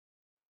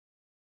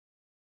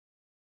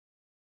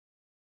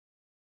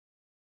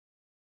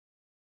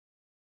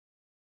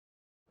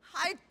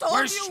I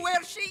told you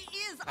where she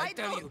is. I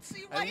don't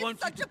see why I want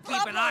it's such you a to problem.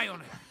 keep an eye on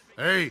her.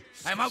 Hey,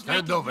 I'm out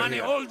stand making over money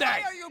here. all day.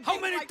 Why are you How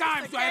being many like this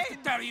times do I have to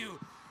again? tell you?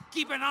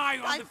 Keep an eye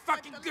on the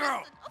fucking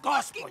girl. Fucking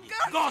Господи,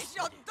 girl, she's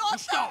your Господи. daughter. Ну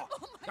что,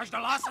 Oh my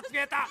каждоласа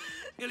цвета?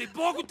 Или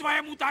Богу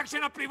твоему так же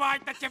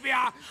наплевать на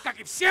тебя, как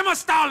и всем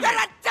остальным? You're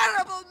a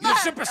terrible You man!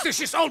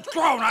 superstitious old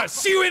crone! I'll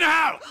see you in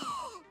hell!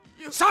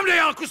 Someday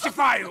I'll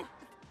crucify you!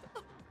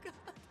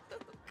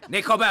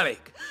 Nico Bellic.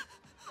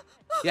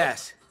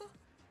 Yes.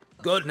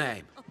 Good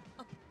name.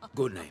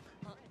 Good name.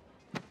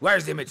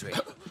 Where's Dimitri?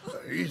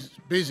 He's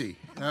busy.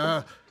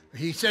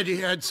 He said he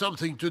had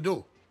something to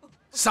do.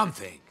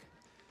 Something.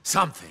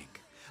 Something.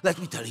 Let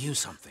me tell you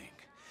something.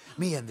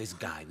 Me and this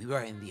guy, we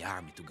were in the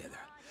army together.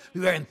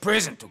 We were in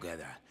prison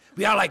together.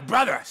 We are like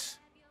brothers.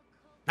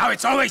 Now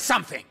it's always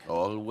something.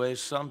 Always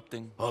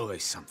something.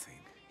 Always something,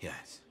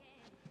 yes.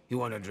 You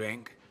want a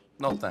drink?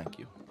 No, thank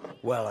you.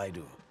 Well, I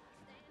do.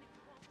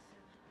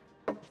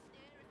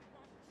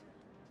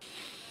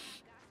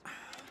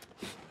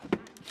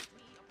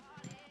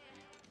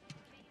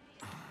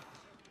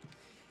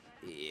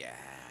 Yeah.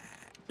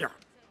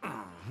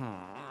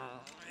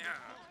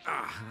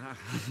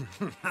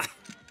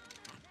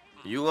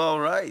 You all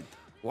right,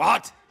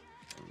 What?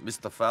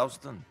 Mr.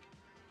 Faustin?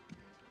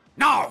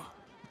 No!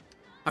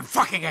 I'm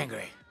fucking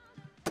angry.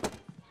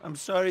 I'm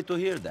sorry to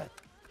hear that.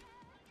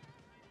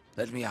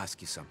 Let me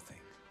ask you something.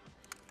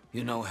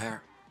 You know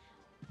her?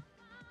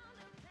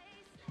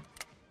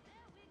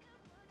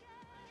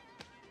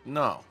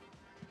 No.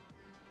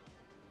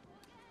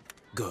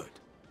 Good.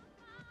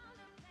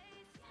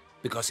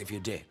 Because if you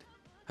did,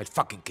 I'd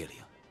fucking kill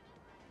you.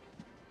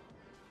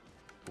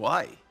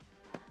 Why?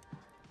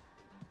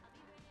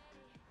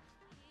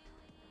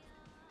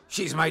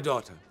 She's my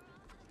daughter.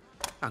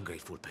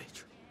 Ungrateful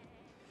bitch.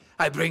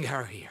 I bring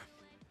her here.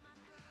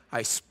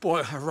 I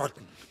spoil her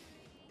rotten.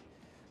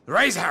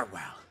 Raise her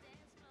well.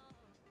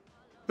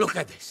 Look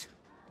at this.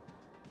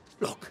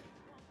 Look.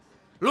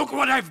 Look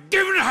what I've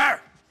given her!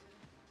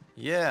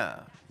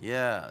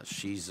 Yeah,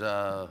 she's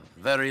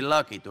very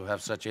lucky to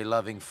have such a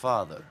loving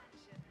father.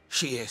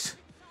 She is.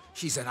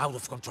 She's an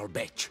out-of-control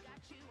bitch.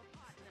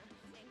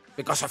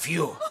 Because of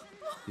you.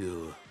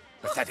 You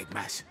pathetic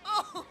mess.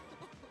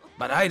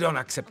 But I don't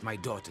accept my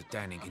daughter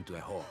turning into a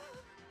whore.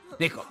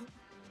 Nico,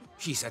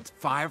 she's at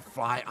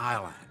Firefly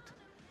Island.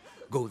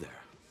 Go there.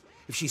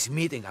 If she's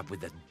meeting up with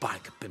that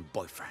bike pimp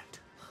boyfriend,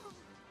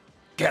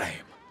 get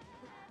him.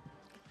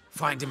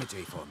 Find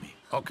Dimitri for me.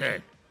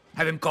 Okay,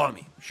 Have him call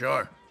me.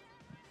 sure.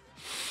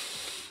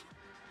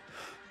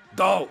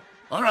 Go!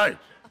 All right.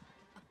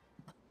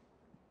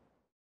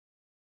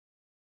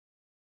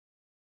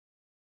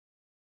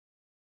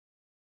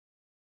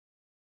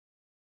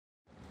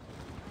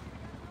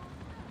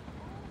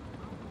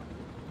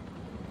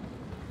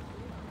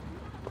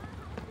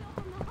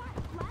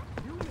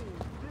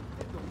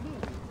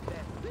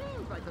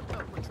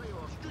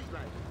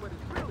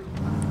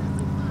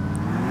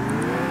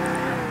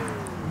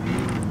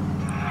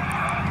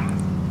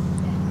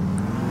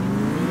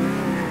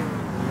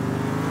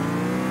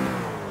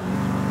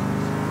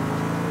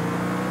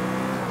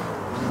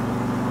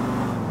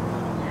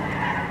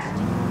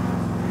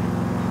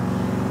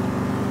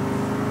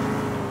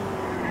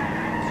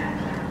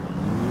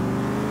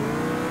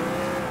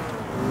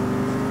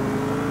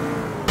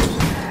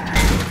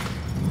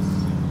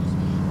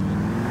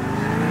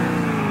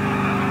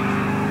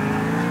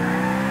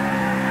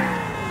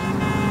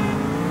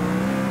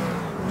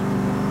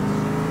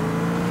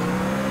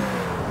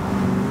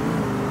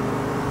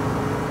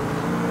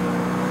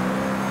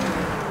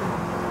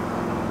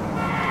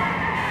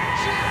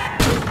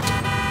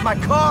 My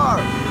car!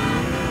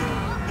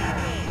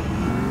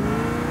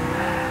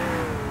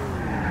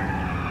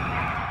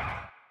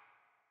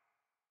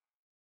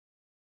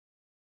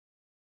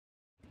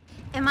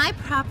 Am I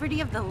property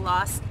of the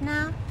lost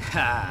now?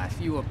 Ha!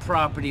 If you were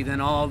property,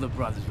 then all the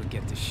brothers would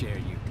get to share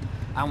you.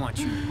 I want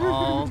you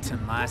all to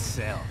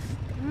myself.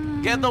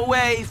 Get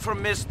away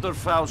from Mr.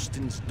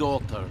 Faustin's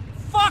daughter.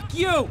 Fuck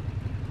you!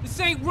 This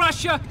ain't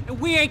Russia, and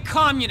we ain't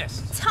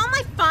communists. Tell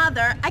my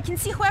father I can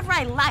see whoever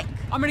I like.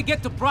 I'm gonna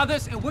get the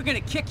brothers, and we're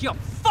gonna kick your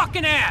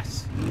fucking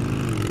ass!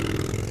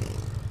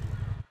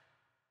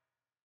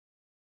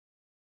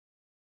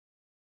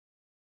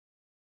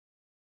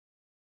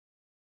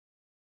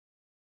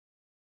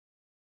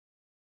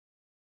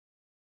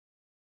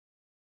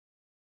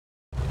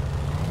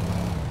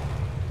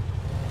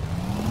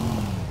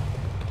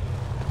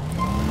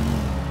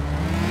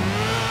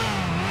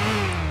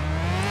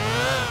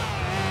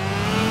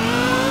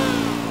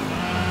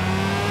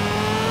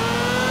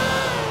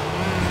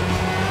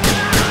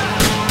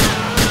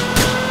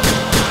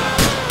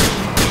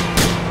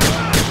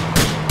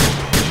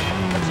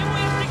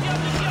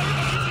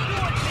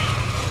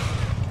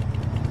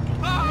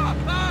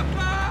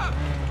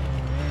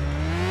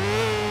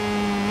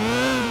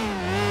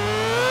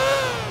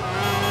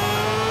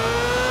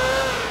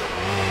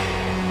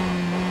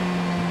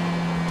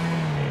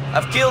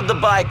 I've killed the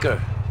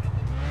biker.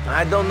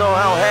 I don't know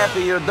how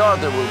happy your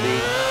daughter will be.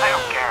 I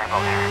don't care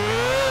about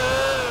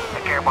her.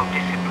 I care about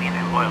discipline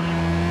and loyalty.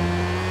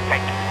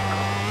 Thank you.